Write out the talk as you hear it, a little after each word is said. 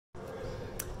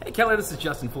Hey Kelly, this is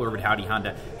Justin Fuller with Howdy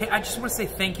Honda. Hey, I just want to say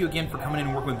thank you again for coming in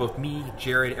and working with both me,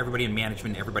 Jared, everybody in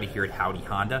management, everybody here at Howdy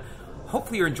Honda.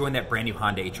 Hopefully you're enjoying that brand new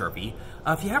Honda HR-V.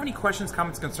 If you have any questions,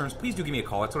 comments, concerns, please do give me a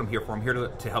call. That's what I'm here for. I'm here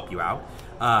to help you out.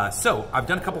 So I've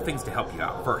done a couple things to help you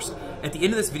out. First, at the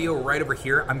end of this video right over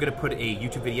here, I'm going to put a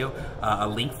YouTube video, a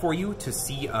link for you to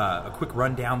see a quick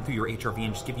rundown through your HR-V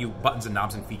and just give you buttons and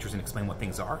knobs and features and explain what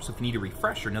things are. So if you need a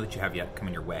refresher, know that you have yet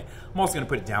coming your way. I'm also going to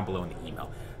put it down below in the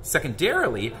email.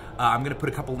 Secondarily, I'm going to put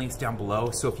a couple links down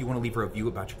below, so if you want to leave a review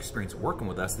about your experience working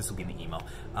with us, this will be in the email.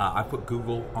 I put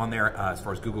Google on there as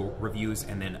far as Google reviews,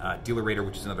 and then Dealer Rater,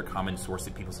 which is another common source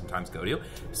that people sometimes go to.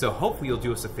 So hopefully you'll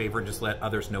do us a favor and just let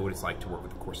others know what it's like to work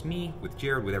with, of course, me, with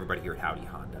Jared, with everybody here at Howdy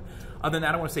Honda. Other than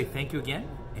that, I want to say thank you again.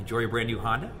 Enjoy your brand new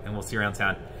Honda, and we'll see you around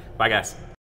town. Bye, guys.